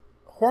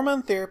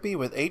Hormone therapy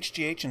with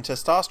HGH and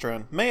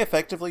testosterone may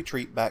effectively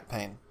treat back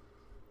pain.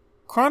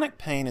 Chronic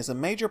pain is a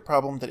major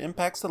problem that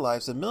impacts the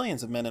lives of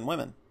millions of men and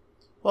women.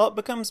 While it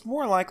becomes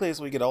more likely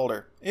as we get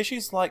older,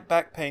 issues like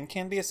back pain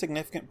can be a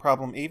significant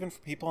problem even for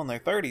people in their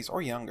 30s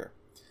or younger.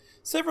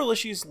 Several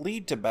issues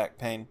lead to back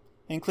pain,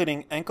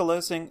 including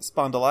ankylosing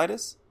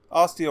spondylitis,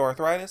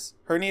 osteoarthritis,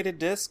 herniated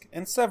disc,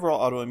 and several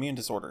autoimmune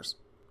disorders.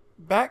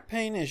 Back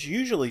pain is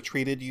usually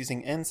treated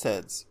using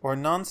NSAIDs, or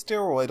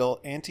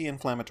non-steroidal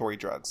anti-inflammatory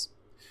drugs.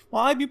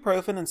 While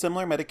ibuprofen and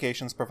similar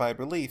medications provide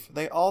relief,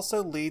 they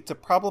also lead to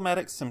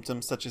problematic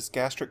symptoms such as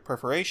gastric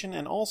perforation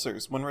and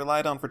ulcers when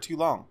relied on for too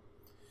long.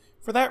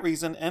 For that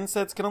reason,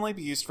 NSAIDs can only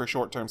be used for a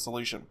short-term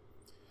solution.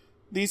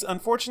 These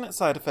unfortunate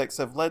side effects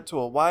have led to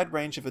a wide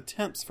range of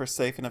attempts for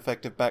safe and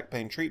effective back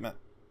pain treatment.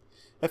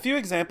 A few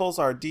examples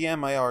are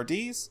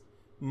DMARDs,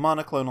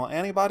 monoclonal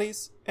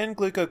antibodies, and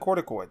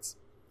glucocorticoids.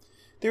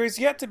 There is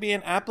yet to be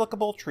an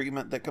applicable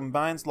treatment that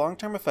combines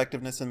long-term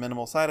effectiveness and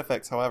minimal side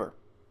effects, however.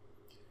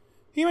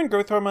 Human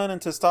growth hormone and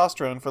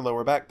testosterone for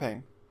lower back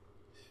pain.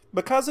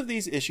 Because of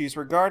these issues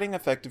regarding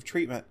effective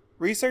treatment,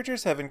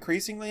 researchers have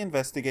increasingly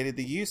investigated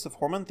the use of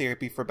hormone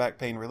therapy for back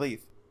pain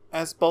relief.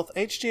 As both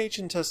HGH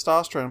and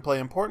testosterone play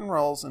important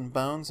roles in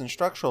bones and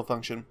structural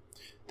function,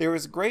 there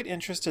is great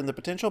interest in the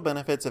potential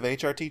benefits of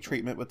HRT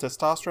treatment with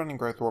testosterone and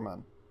growth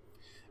hormone.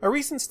 A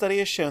recent study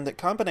has shown that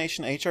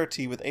combination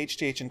HRT with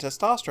HGH and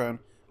testosterone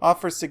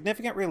offers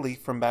significant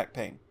relief from back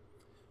pain.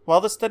 While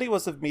the study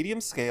was of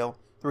medium scale,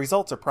 the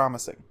results are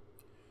promising.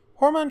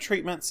 Hormone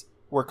treatments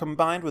were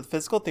combined with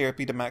physical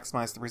therapy to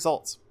maximize the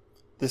results.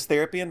 This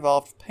therapy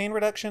involved pain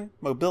reduction,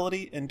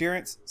 mobility,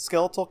 endurance,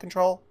 skeletal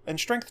control, and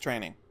strength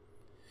training.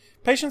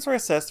 Patients were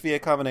assessed via a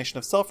combination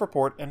of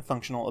self-report and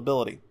functional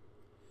ability.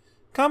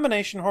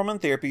 Combination hormone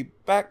therapy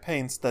back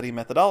pain study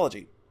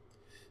methodology.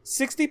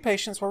 60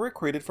 patients were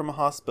recruited from a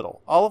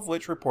hospital, all of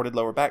which reported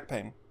lower back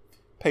pain.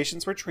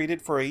 Patients were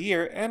treated for a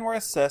year and were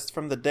assessed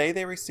from the day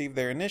they received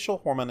their initial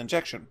hormone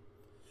injection.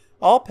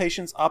 All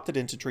patients opted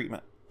into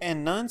treatment,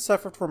 and none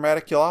suffered from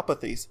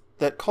radiculopathies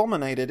that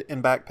culminated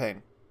in back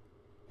pain.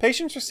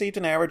 Patients received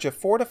an average of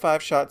 4 to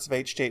 5 shots of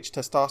HGH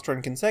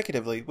testosterone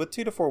consecutively with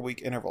 2 to 4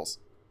 week intervals.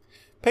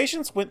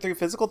 Patients went through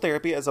physical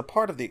therapy as a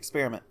part of the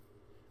experiment.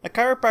 A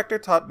chiropractor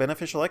taught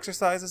beneficial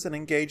exercises and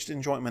engaged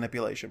in joint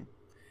manipulation.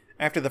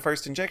 After the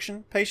first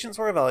injection, patients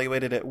were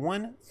evaluated at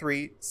 1,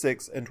 3,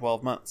 6, and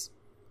 12 months.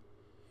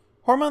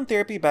 Hormone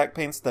therapy back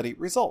pain study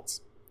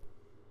results.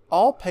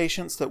 All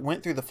patients that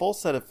went through the full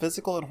set of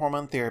physical and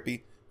hormone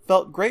therapy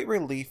felt great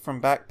relief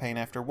from back pain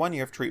after 1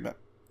 year of treatment.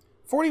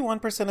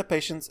 41% of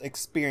patients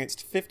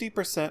experienced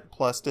 50%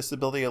 plus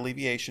disability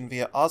alleviation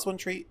via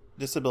Oswin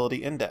Disability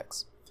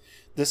Index.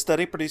 This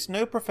study produced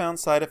no profound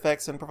side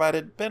effects and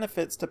provided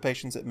benefits to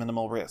patients at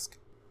minimal risk.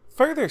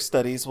 Further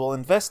studies will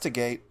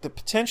investigate the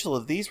potential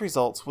of these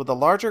results with a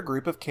larger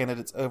group of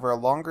candidates over a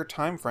longer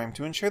time frame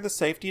to ensure the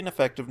safety and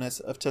effectiveness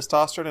of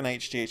testosterone and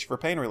HGH for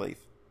pain relief.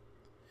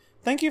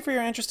 Thank you for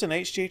your interest in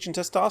HGH and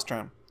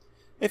testosterone.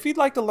 If you'd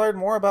like to learn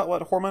more about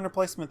what hormone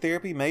replacement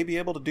therapy may be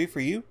able to do for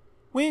you,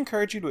 we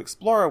encourage you to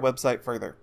explore our website further.